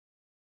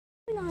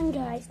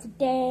guys,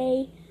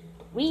 today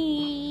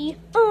we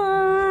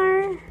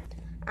are...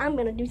 I'm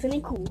gonna do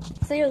something cool.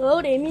 Say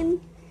hello,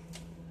 Damien.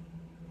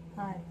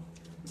 Hi.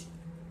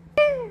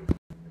 Hi.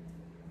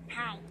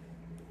 Hi,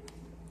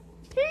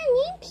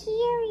 I'm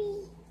Perry.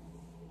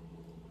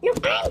 No,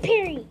 I'm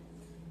Perry.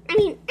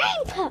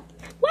 I'm Pup.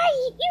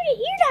 Why,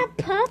 you're not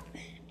Pup.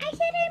 I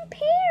said I'm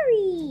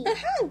Perry.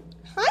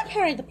 Hi,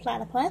 Perry the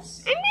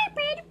Platypus. I'm not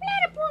Perry the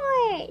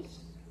Platypus.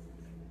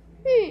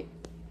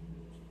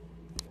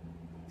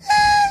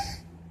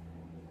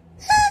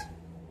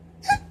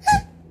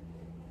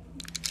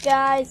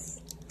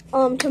 Guys,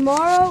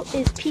 tomorrow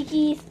is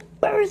Peaky's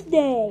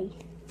birthday.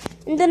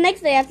 And the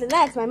next day after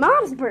that is my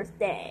mom's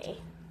birthday.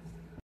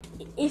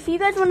 If you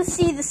guys want to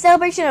see the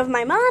celebration of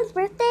my mom's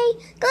birthday,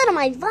 go to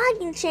my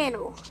vlogging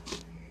channel.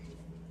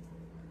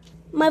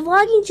 My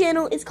vlogging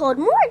channel is called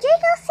More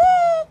Jago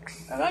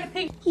 6. I got a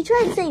pig. He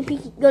tried saying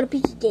Peaky, go to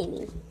Peaky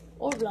Gaming.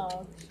 Or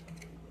vlogs.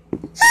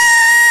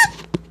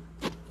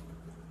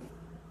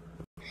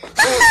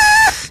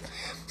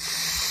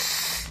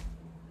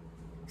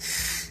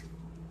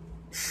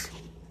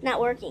 Not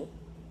working.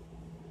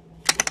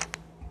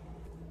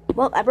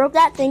 Well, I broke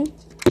that thing.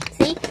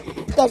 See?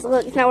 Guys,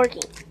 look, it's not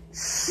working.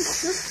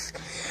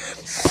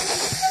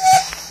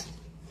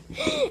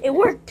 It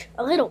worked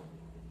a little.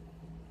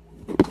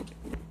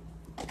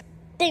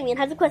 Damien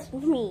has a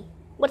question for me.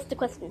 What's the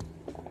question?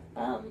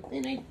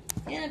 In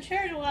a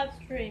charity live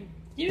stream,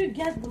 do you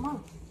get the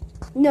month?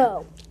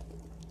 No.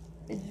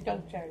 It just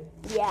goes to charity.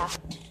 Yeah.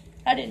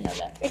 I didn't know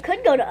that. It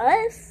could go to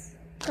us,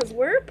 because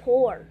we're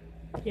poor.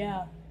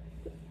 Yeah.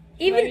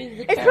 Even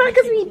Maybe it's probably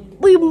because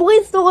we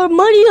waste all our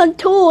money on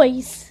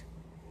toys.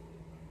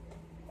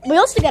 We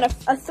also got a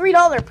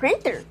 $3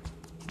 printer.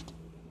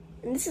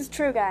 And this is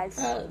true, guys.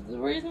 The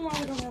reason why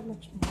we don't have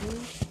much money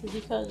is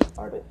because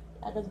our dad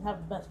doesn't have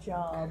the best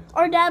job.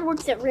 Our dad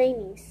works at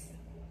Rainey's,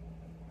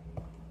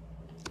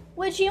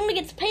 which he only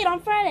gets paid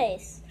on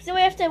Fridays. So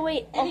we have to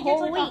wait And a he gets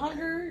whole like week.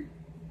 100.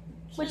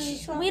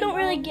 Which we don't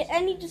really get,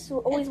 and he just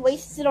always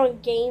wastes it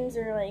on games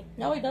or like.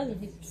 No, he doesn't.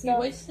 He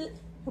wastes it.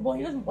 Well,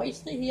 he doesn't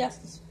waste it. He has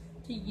to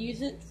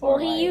use it for.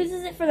 Well, he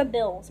uses it for the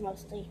bills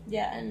mostly.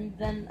 Yeah, and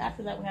then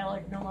after that we have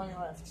like no money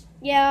left.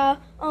 Yeah.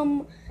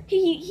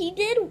 He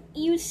did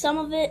use some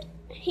of it.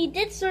 He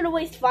did sort of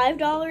waste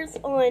 $5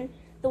 on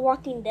The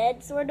Walking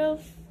Dead, sort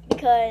of,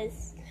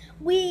 because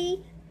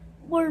we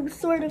were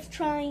sort of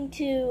trying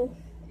to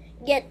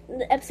get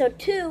the episode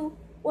 2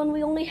 when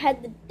we only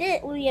had the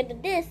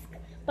disc.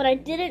 But I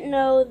didn't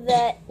know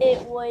that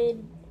it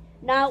would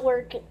not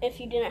work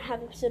if you didn't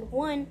have episode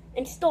 1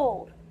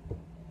 installed.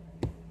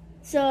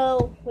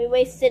 So we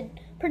wasted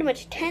pretty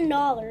much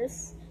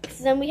 $10 because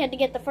then we had to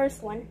get the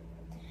first one,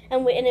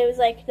 and it was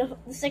like the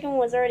second one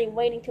was already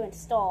waiting to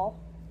install.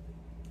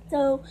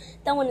 So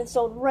that one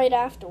installed right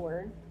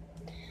afterward.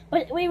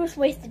 But we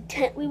wasted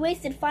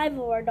 $5 of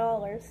our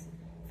dollars.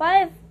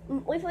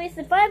 We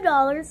wasted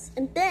 $5,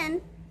 and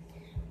then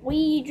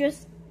we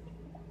just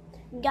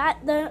got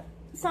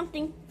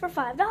something for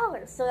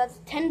 $5. So that's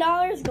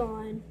 $10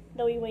 gone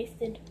that we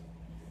wasted.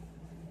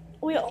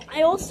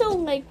 I also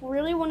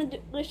really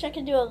wish I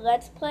could do a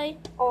Let's Play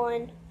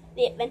on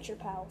the Adventure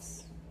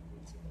Pals.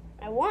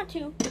 I want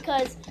to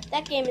because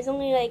that game is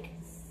only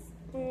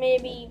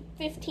maybe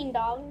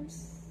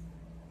 $15.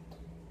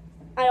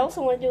 I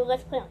also want to do a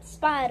Let's Play on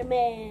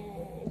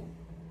Spider-Man,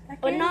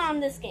 but not on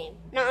this game,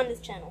 not on this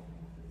channel.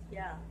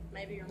 Yeah,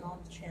 maybe your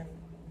mom's channel.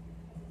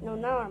 No,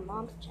 not our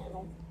mom's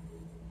channel.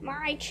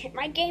 My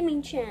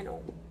gaming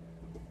channel.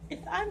 If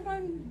I'm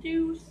going to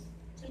do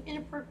some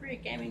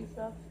inappropriate gaming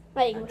stuff.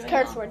 Like, with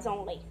curse words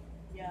only.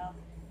 Yeah.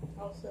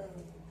 Also,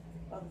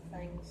 other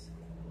things.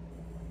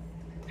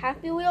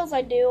 Happy Wheels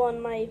I do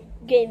on my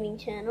gaming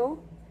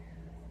channel.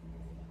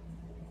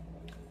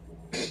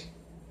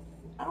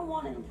 I don't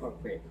want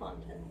inappropriate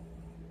content.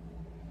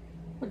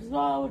 Which is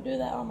why I would do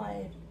that on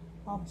my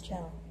mom's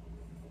channel.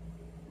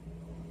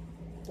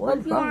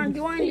 Hope you are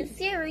enjoying the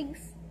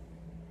series.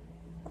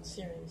 What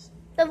series?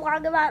 The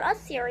Vlog About Us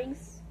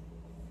series.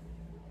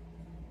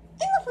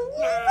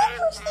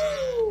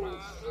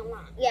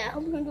 Yeah, I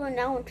hope you're doing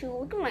that one too.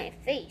 Look at my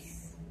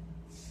face.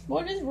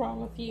 What is wrong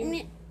with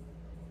you?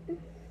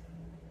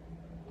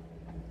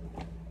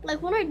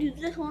 Like when I do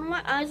this, one of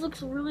my eyes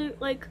looks really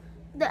like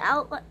the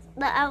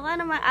outline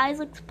of my eyes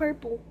looks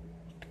purple.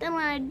 But then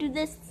when I do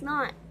this, it's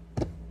not.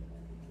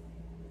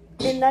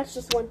 And that's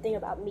just one thing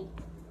about me.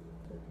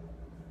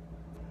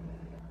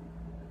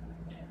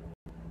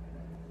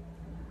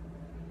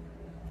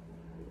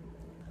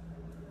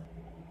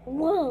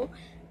 Whoa.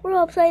 We're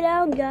upside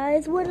down,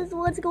 guys.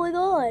 What's going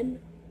on?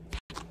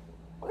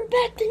 We're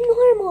back to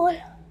normal.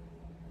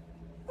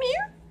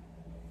 Meow.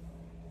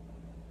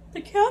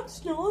 The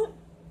cat's not.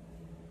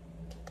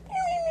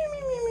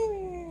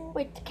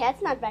 Wait, the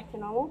cat's not back to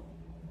normal.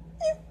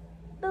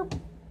 Boop.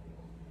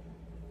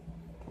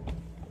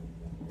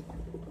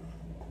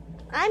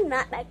 I'm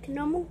not back to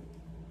normal.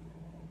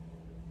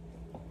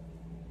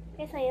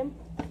 Yes, I am.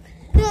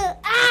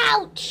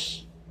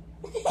 Ouch!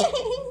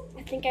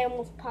 I think I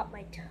almost popped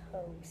my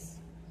toes.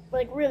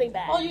 like really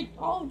bad.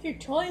 All of your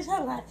toys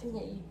are laughing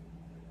at you.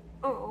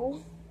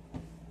 Oh.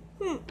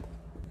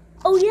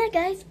 Oh yeah,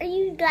 guys, are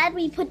you glad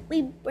we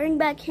bring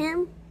back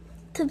him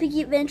to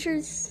Piggy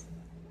Adventures?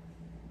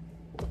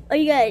 Oh,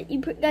 you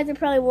guys are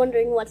probably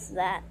wondering what's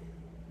that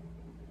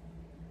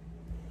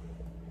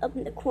up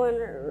in the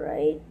corner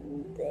right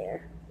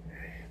there.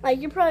 Like,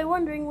 you're probably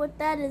wondering what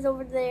that is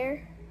over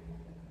there.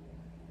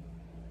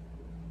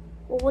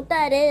 Well, what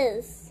that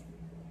is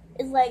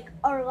like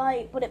our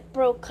light, but it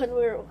broke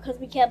because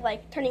we kept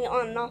like turning it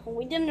on and off, and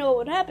we didn't know what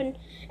would happen,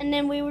 and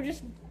then we were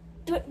just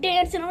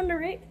dancing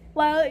under it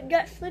while it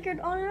got flickered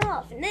on and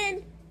off, and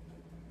then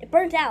it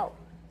burnt out.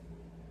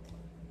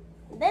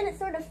 And then it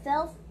sort of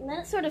fell, and then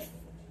it's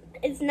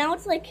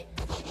like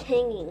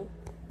hanging.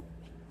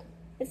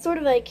 It's sort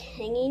of like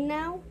hanging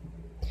now.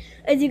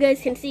 As you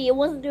guys can see, it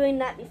wasn't doing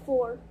that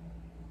before.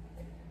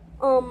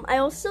 I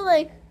also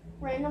like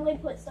randomly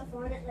put stuff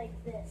on it like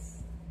this.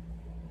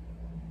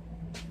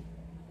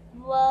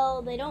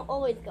 Well, they don't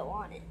always go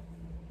on it.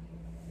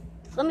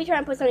 So let me try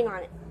and put something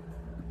on it.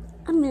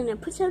 I'm gonna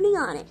put something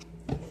on it.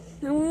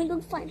 I'm gonna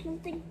go find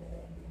something.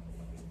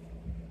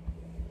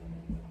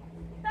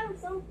 Found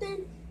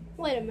something.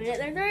 Wait a minute,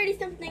 there's already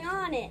something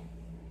on it.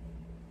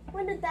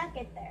 When did that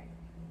get there?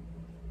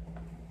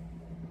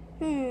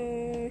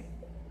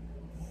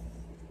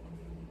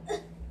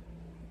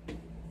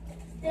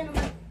 Then I'm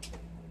gonna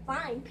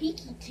find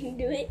Peaky to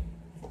do it.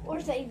 Or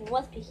if that even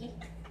was Peaky.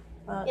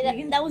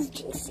 That was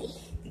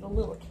Jinxie. The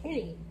little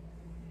kitty.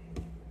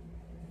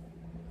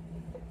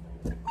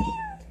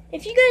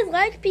 If you guys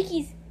like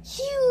Peaky's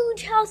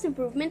huge house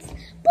improvements,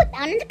 put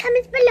down in the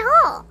comments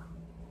below.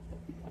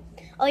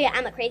 Oh yeah,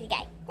 I'm a crazy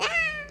guy.